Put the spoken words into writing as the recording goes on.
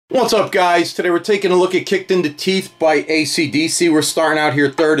What's up, guys? Today we're taking a look at Kicked Into Teeth by AC/DC. We're starting out here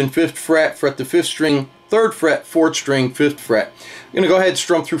 3rd and 5th fret, fret the 5th string, 3rd fret, 4th string, 5th fret. I'm going to go ahead and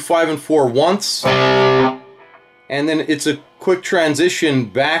strum through 5 and 4 once, and then it's a quick transition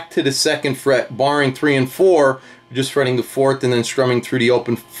back to the 2nd fret, barring 3 and 4, just fretting the 4th and then strumming through the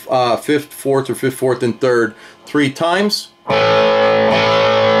open 5th, 4th, or 5th, 4th, and 3rd 3 times,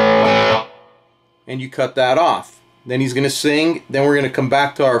 and you cut that off. Then he's going to sing, then we're going to come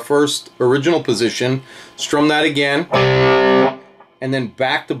back to our first original position, strum that again, and then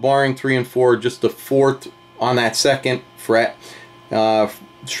back to barring 3 and 4, just the 4th on that 2nd fret,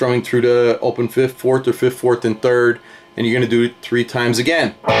 strumming through the open 5th, 4th, or 5th, 4th, and 3rd, and you're going to do it 3 times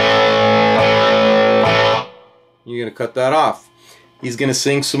again. You're going to cut that off. He's going to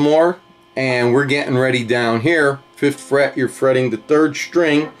sing some more, and we're getting ready down here. 5th fret, you're fretting the 3rd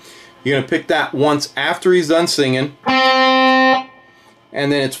string. You're going to pick that once after he's done singing, and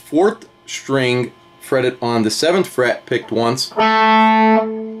then it's 4th string fretted on the 7th fret, picked once,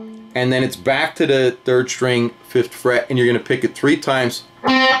 and then it's back to the 3rd string, 5th fret, and you're going to pick it 3 times,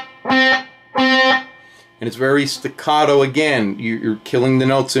 and it's very staccato again. You're killing the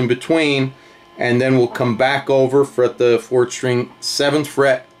notes in between, and then we'll come back over, fret the 4th string, 7th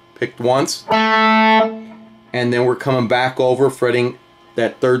fret, picked once, and then we're coming back over, fretting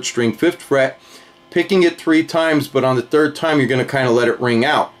that 3rd string, 5th fret, picking it 3 times, but on the 3rd time you're going to kind of let it ring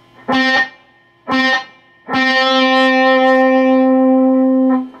out.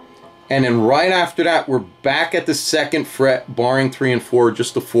 And then right after that we're back at the 2nd fret, barring 3 and 4,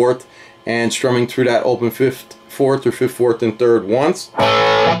 just the 4th, and strumming through that open 5th, 4th, or 5th, 4th, and 3rd once,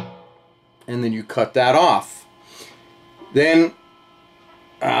 and then you cut that off. Then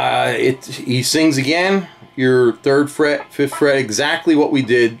he sings again, your 3rd fret, 5th fret, exactly what we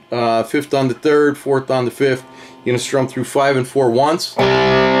did, 5th on the 3rd, 4th on the 5th. You're going to strum through 5 and 4 once,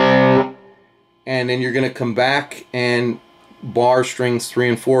 and then you're going to come back and bar strings 3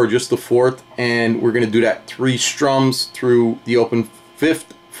 and 4, just the 4th, and we're going to do that 3 strums through the open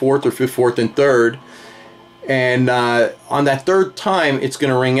 5th, 4th, or 5th, 4th, and 3rd, and on that 3rd time it's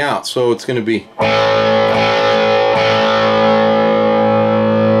going to ring out, so it's going to be,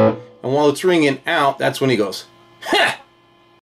 and while it's ringing out, that's when he goes.